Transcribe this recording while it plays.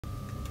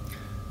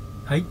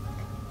はい、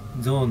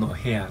ゾウの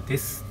部屋で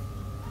す。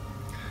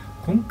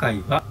今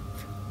回は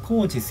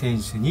コーチ選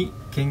手に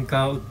喧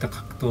嘩を売った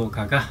格闘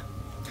家が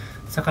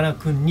魚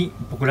くんに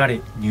ボコら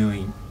れ入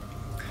院、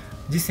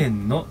次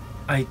戦の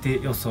相手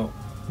予想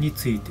に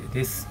ついて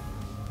です。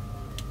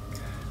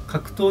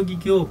格闘技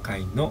業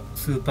界の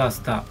スーパース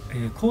タ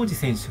ー、コーチ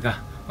選手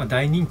が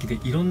大人気で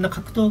いろんな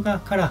格闘家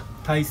から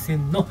対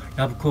戦の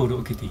ラブコールを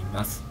受けてい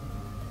ます。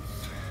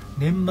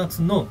年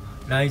末の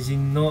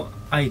RIZINの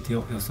相手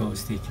を予想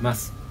していきま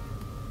す。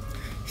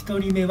1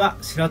人目は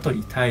白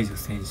鳥大樹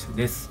選手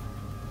です。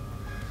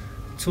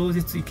超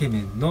絶イケ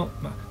メンの、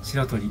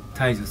白鳥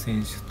大樹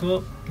選手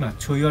と、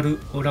ちょい悪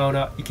オラオ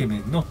ライケメ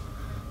ンの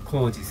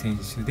コーチ選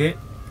手で、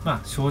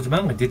少女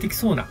漫画に出てき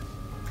そうな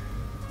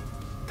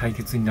対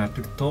決になって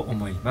いると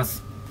思いま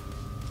す。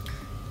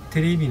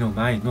テレビの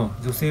前の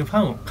女性フ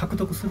ァンを獲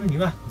得するに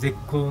は絶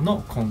好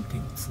のコンテ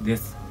ンツで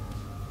す。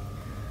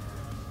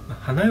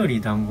花よ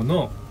り団子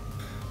の、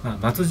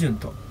松潤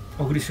と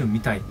小栗旬み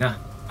たいな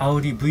煽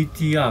り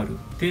VTR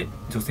で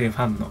女性フ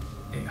ァンの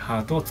ハ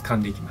ートを掴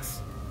んでいきま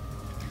す。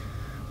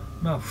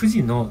富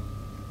士の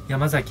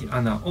山崎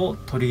アナを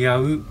取り合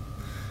う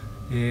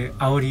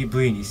煽り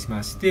V にし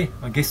まして、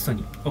ゲスト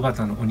に小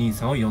畑のお兄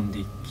さんを呼んで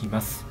いき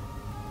ます。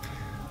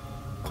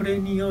これ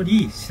によ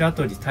り白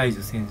鳥大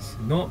樹選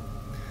手の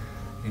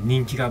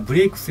人気がブ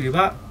レイクすれ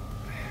ば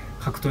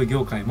格闘技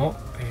業界も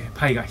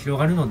パイが広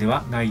がるので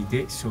はない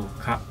でしょう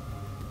か。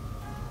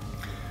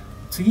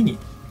次に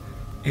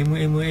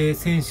MMA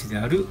選手で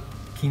ある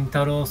金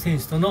太郎選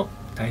手との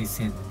対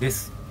戦で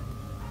す。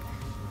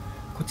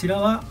こちら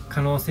は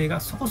可能性が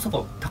そこそ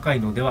こ高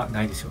いのでは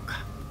ないでしょう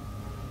か。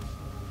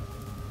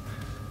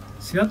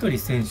白鳥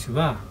選手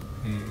は、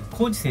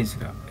コーチ選手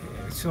が、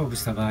勝負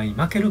した場合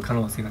負ける可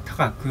能性が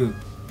高く、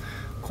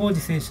コー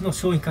チ選手の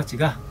商品価値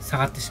が下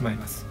がってしまい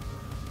ます。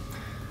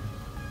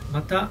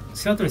また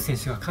白鳥選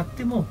手が勝っ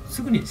ても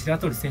すぐに白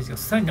鳥選手が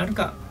スターになる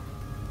か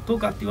どう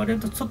かって言われる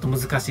とちょっと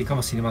難しいか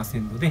もしれませ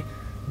んので、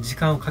時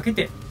間をかけ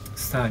て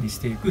スターにし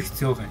ていく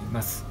必要があり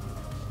ます。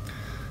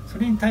そ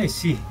れに対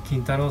し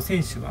金太郎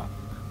選手は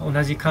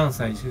同じ関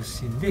西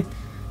出身で、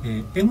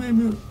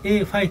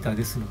MMA ファイター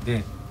ですの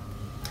で、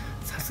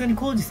さすがに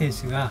コーチ選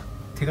手が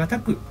手堅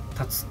く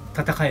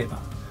戦えば、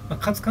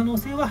勝つ可能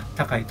性は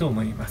高いと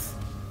思います。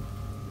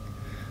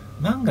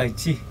万が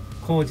一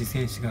コーチ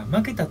選手が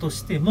負けたと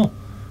しても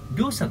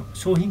両者の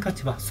商品価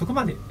値はそこ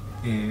まで、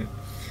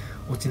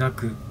落ちな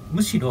く、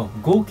むしろ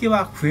合計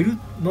は増える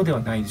のでは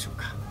ないでしょう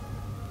か。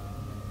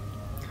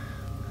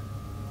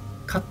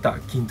勝った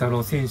金太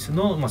郎選手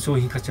の、商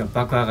品価値は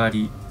爆上が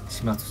り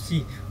します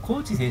し、コ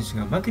ーチ選手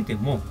が負けて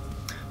も、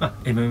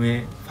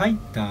MMA ファイ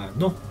ター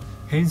の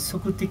変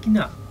則的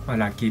な、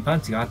ラッキーパ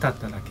ンチが当たっ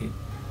ただけ、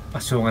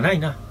しょうがない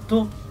な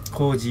と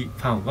コーチ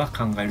ファンは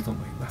考えると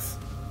思います。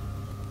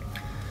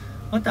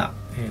また、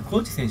コ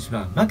ーチ選手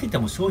は負けて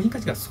も商品価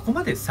値がそこ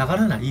まで下が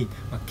らない、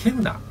稀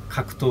有な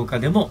格闘家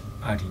でも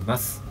ありま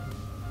す。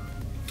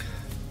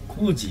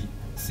コーチ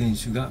選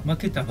手が負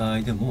けた場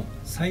合でも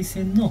再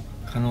戦の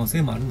可能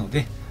性もあるの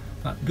で、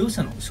両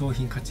者の商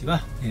品価値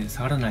は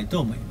下がらない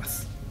と思いま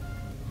す。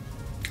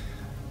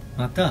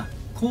また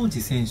コー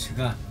チ選手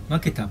が負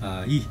けた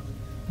場合、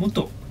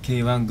元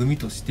K1 組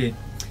として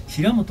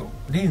平本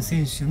蓮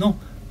選手の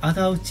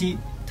仇討ち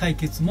対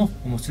決も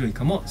面白い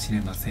かもし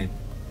れません。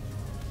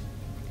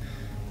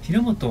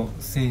平本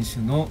選手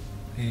の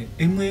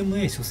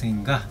MMA 初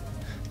戦が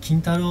金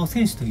太郎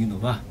選手という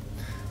のは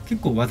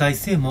結構話題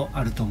性も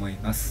あると思い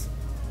ます。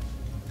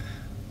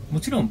も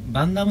ちろん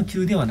バンダム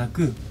級ではな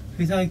く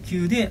フェザー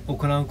級で行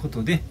うこ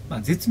とで、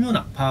絶妙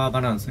なパワー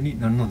バランスに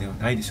なるのでは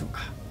ないでしょう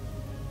か。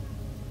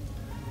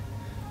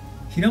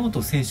平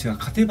本選手が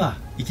勝てば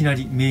いきな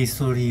りメインス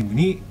トリーム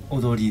に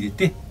躍り出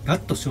てガ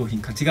ッと商品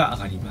価値が上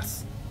がりま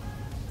す。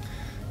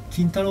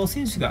金太郎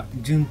選手が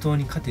順当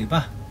に勝て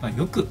ば、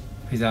よく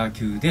フェザー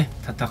級で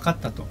戦っ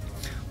たと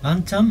ワ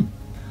ンチャン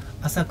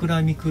朝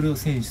倉未来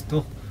選手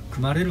と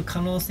組まれる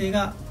可能性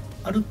が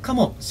あるか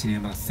もしれ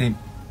ません。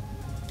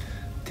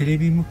テレ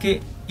ビ向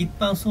け一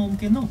般層向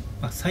けの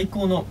最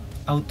高の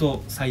アウ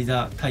トサイ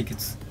ダー対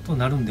決と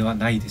なるんでは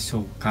ないでし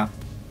ょうか。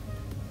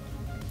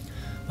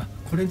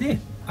これで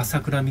朝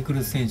倉未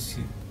来選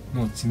手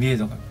の知名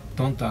度が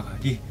ドンと上が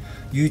り、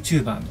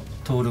 YouTuber の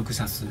登録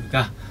者数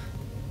が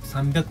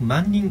300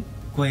万人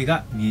超え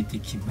が見えて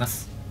きま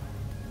す。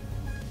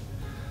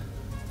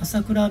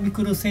朝倉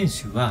未来選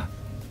手は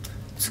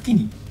月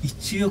に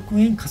1億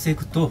円稼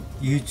ぐと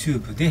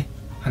YouTube で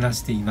話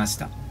していまし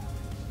た。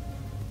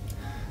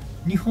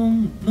日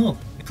本の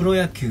プロ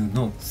野球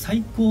の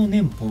最高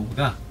年俸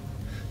が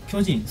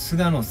巨人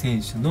菅野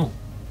選手の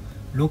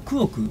6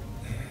億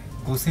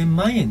5000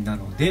万円な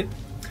ので、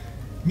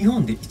日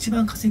本で一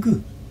番稼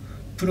ぐ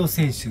プロ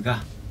選手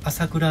が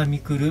朝倉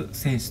未来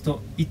選手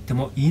と言って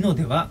もいいの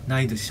ではな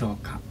いでしょう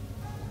か。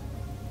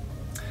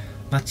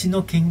町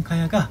の喧嘩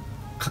屋が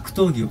格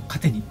闘技を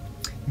糧に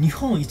日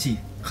本一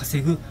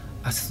稼ぐ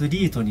アス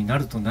リートにな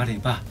るとなれ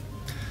ば、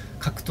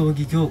格闘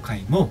技業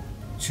界も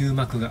注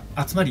目が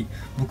集まり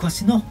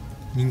昔の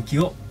人気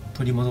を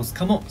取り戻す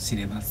かもし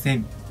れませ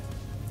ん。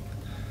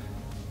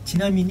ち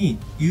なみに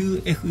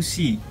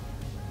UFC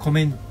コ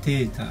メン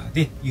テーター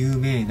で有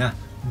名な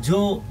ジ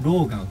ョー・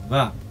ローガン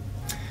は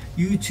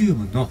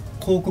YouTube の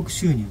広告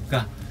収入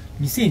が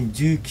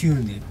2019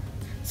年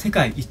世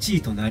界1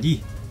位とな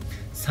り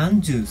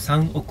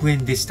33億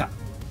円でした。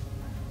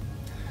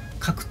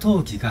格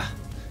闘技が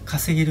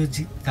稼げる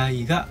時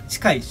代が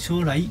近い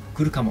将来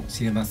来るかも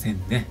しれません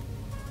ね。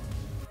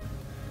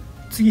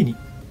次に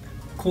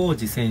コー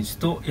ジ選手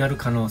とやる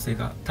可能性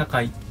が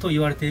高いと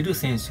言われている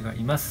選手が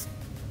います。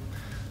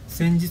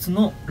先日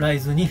の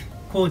RIZINに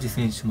コージ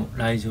選手も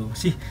来場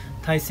し、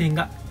対戦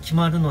が決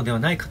まるのでは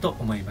ないかと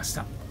思いまし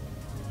た。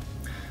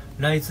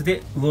RIZIN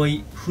で魚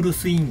井フル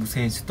スイング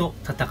選手と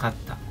戦っ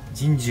た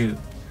人獣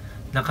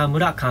中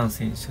村寛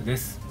選手で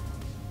す。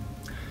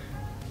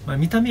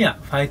見た目や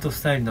ファイト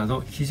スタイルな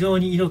ど非常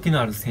に色気の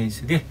ある選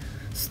手で、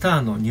スタ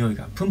ーの匂い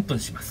がプンプン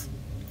します。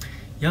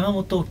山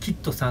本キッ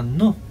ドさん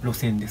の路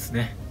線です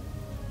ね。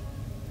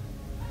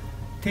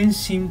天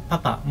心パ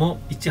パ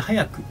もいち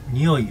早く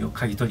匂いを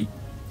嗅ぎ取り、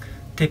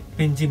てっ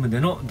ぺんジムで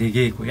の出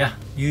稽古や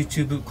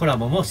YouTube コラ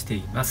ボもして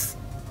います。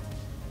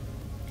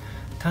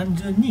単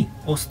純に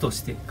オスと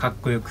してかっ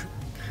こよく、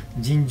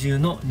人獣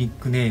のニッ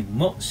クネーム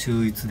も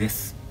秀逸で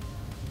す。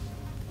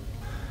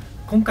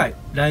今回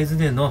RIZIN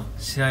での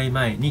試合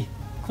前に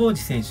コー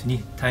ジ選手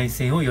に対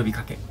戦を呼び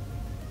かけ、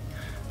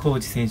コー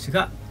ジ選手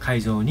が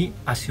会場に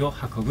足を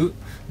運ぶ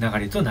流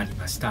れとなり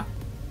ました。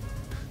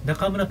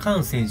中村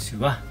寛選手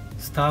は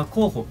スター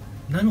候補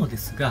なので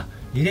すが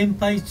2連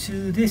敗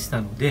中でし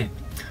たので、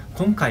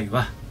今回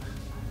は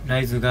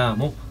RIZIN側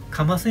も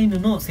かませ犬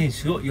の選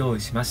手を用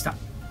意しました。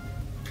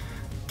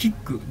キッ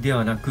クで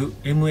はなく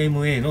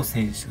MMA の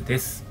選手で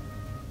す。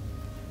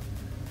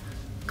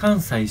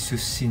関西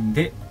出身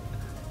で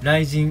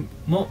RIZIN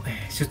も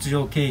出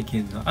場経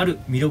験のある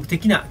魅力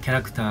的なキャ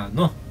ラクター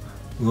の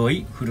魚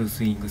井フル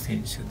スイング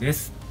選手で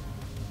す。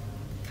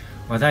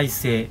話題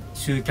性、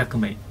集客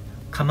面、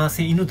かま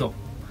せ犬度、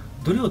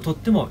どれをとっ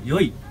ても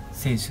良い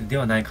選手で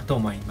はないかと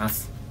思いま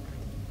す。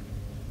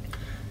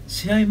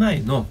試合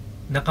前の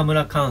中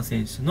村寛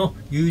選手の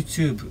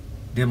YouTube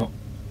でも、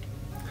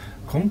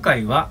今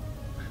回は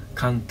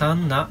簡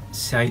単な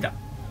試合だ、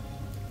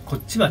こ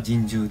っちは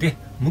人獣で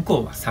向こ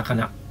うは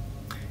魚、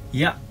い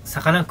や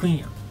魚くん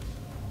や、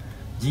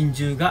人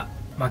獣が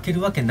負け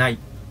るわけない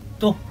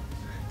と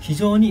非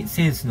常に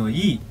センスのい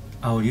い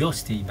煽りを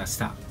していまし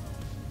た。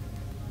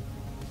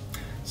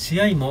試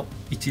合も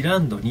1ラウ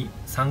ンドに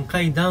3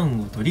回ダウ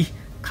ンを取り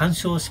完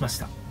勝しまし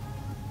た。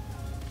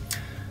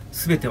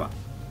全ては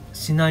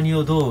シナリ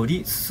オ通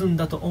り進ん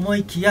だと思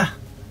いきや、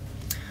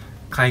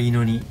飼い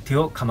犬に手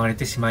を噛まれ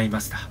てしまい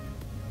ました。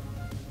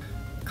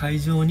会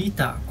場にい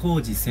たコ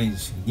ージ選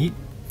手に、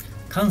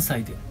関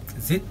西で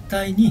絶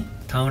対に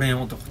倒れ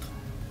ん男と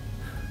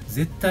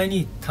絶対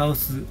に倒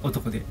す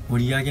男で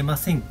盛り上げま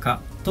せん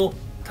かと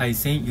対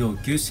戦要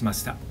求しま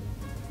した。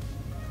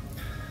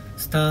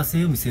スター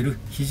性を見せる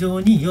非常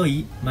に良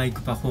いマイ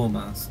クパフォー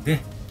マンスで、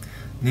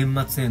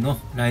年末への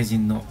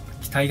RIZINの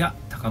期待が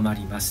高ま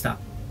りました。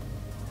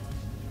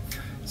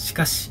し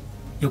かし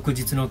翌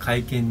日の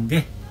会見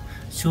で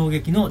衝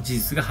撃の事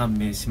実が判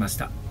明しまし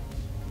た。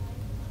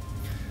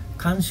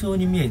完勝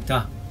に見え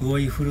た魚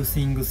井フルス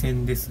イング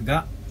戦です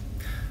が、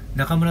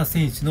中村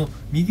選手の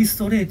右ス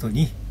トレート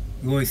に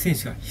魚井選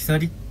手が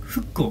左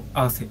フックを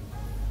合わせ、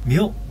目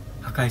を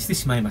破壊して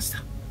しまいまし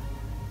た。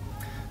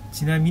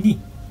ちなみに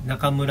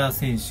中村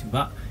選手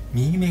は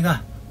右目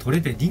が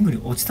取れてリング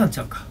に落ちたんち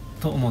ゃうか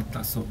と思っ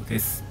たそうで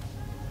す。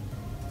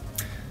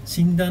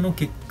診断の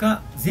結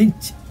果、全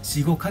治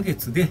 4,5 ヶ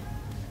月で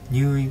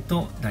入院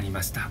となり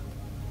ました。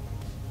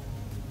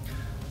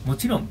も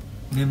ちろん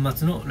年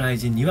末の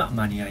RIZINには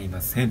間に合い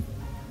ません。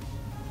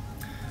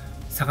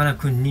さかな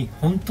クンに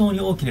本当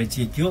に大きな一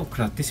撃を食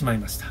らってしまい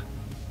ました。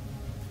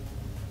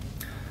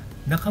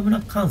中村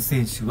寛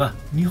選手は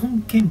日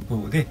本拳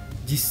法で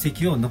実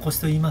績を残し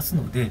ています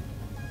ので、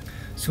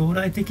将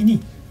来的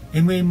に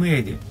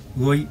MMA で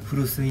魚井フ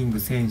ルスイング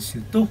選手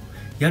と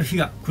やる日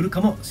が来る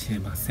かもしれ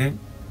ません。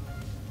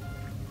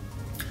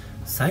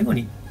最後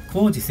に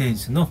コージ選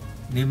手の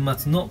年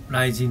末の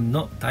RIZIN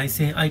の対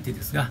戦相手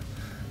ですが、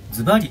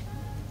ズバリ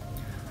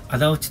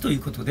仇討ちという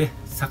ことで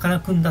さかな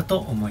クンだと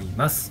思い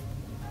ます。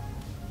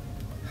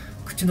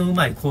口のう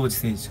まいコージ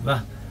選手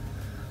は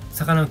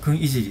さかなクン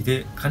いじり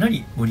でかな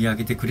り盛り上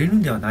げてくれる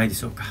んではないで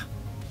しょうか。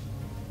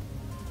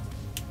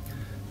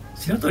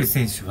白鳥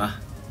選手は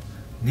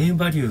ネー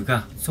バリュー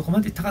がそこま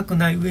で高く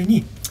ない上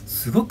に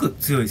すごく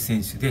強い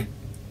選手で、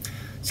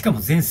しかも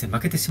前戦負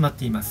けてしまっ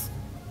ています。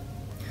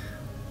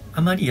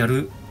あまりや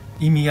る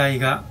意味合い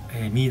が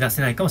見出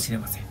せないかもしれ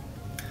ません。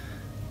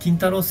金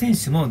太郎選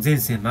手も前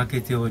戦負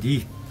けてお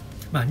り、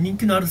人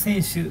気のある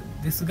選手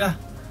ですが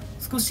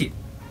少し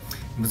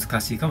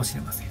難しいかもし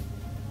れません。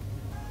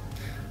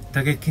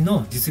打撃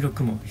の実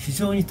力も非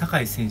常に高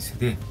い選手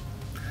で、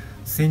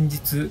先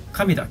日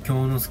上田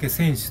京之介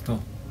選手と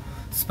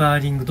スパー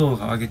リング動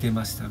画を上げてい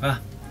ました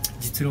が、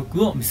実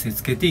力を見せ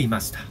つけていま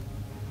した。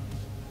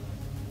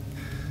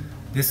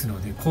です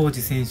のでコー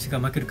ジ選手が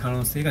負ける可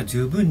能性が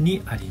十分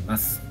にありま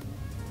す。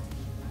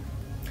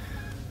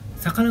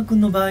さかなクン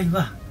の場合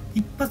は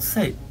一発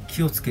さえ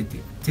気をつけて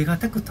手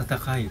堅く戦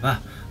えば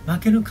負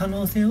ける可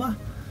能性は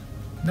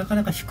なか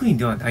なか低いん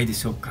ではないで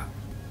しょうか。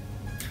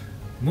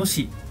も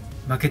し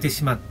負けて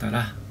しまった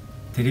ら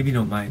テレビ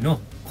の前の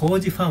コー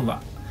ジファン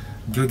は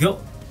ギョギョ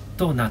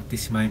となって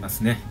しまいます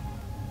ね。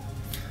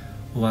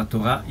お後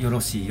がよ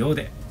ろしいよう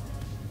で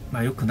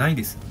良くない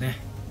ですよね。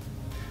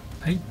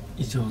はい、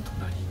以上と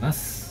なりま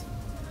す。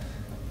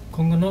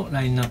今後の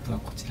ラインナップは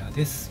こちら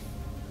です。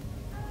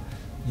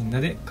みん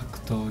なで格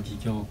闘技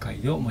業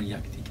界を盛り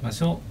上げていきま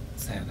しょう。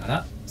さよな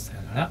ら、さ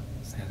よなら、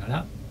さよな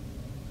ら。